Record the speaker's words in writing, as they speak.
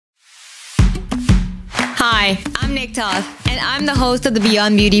Hi, I'm Toth, and I'm the host of the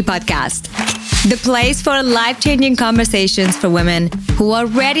Beyond Beauty podcast, the place for life-changing conversations for women who are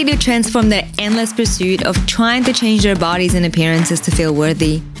ready to transform their endless pursuit of trying to change their bodies and appearances to feel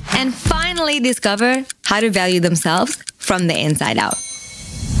worthy, and finally discover how to value themselves from the inside out.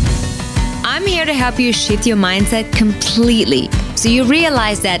 I'm here to help you shift your mindset completely so you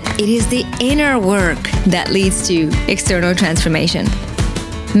realize that it is the inner work that leads to external transformation.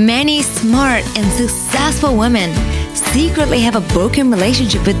 Many smart and successful women secretly have a broken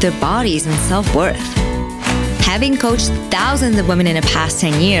relationship with their bodies and self-worth. Having coached thousands of women in the past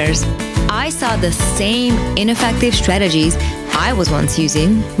 10 years, I saw the same ineffective strategies I was once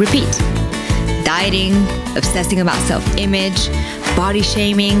using repeat. Dieting, obsessing about self-image, body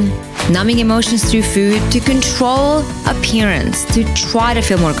shaming, numbing emotions through food to control appearance to try to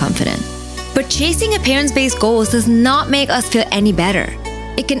feel more confident. But chasing appearance-based goals does not make us feel any better.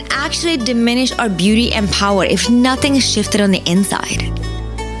 It can actually diminish our beauty and power if nothing is shifted on the inside.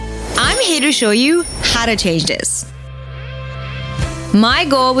 I'm here to show you how to change this. My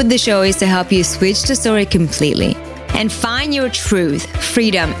goal with the show is to help you switch the story completely and find your truth,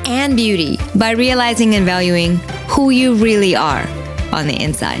 freedom, and beauty by realizing and valuing who you really are on the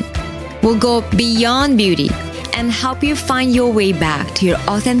inside. We'll go beyond beauty and help you find your way back to your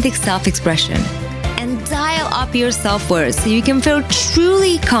authentic self-expression and dial up your self-worth so you can feel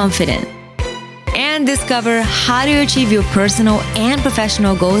truly confident and discover how to achieve your personal and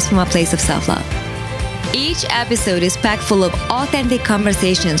professional goals from a place of self-love. Each episode is packed full of authentic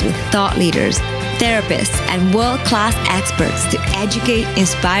conversations with thought leaders, therapists, and world-class experts to educate,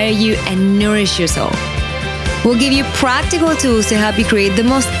 inspire you, and nourish your soul. We'll give you practical tools to help you create the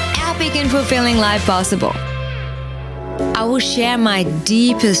most epic and fulfilling life possible. I will share my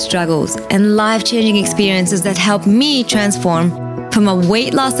deepest struggles and life-changing experiences that helped me transform from a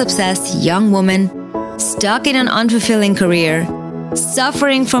weight loss-obsessed young woman stuck in an unfulfilling career,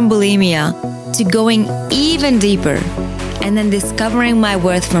 suffering from bulimia, to going even deeper and then discovering my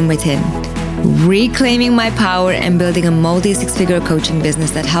worth from within, reclaiming my power and building a multi-six-figure coaching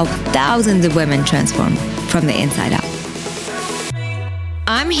business that helps thousands of women transform from the inside out.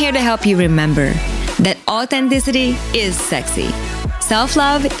 I'm here to help you remember that authenticity is sexy,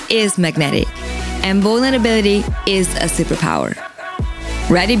 self-love is magnetic, and vulnerability is a superpower.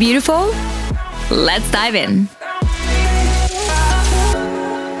 Ready, beautiful? Let's dive in.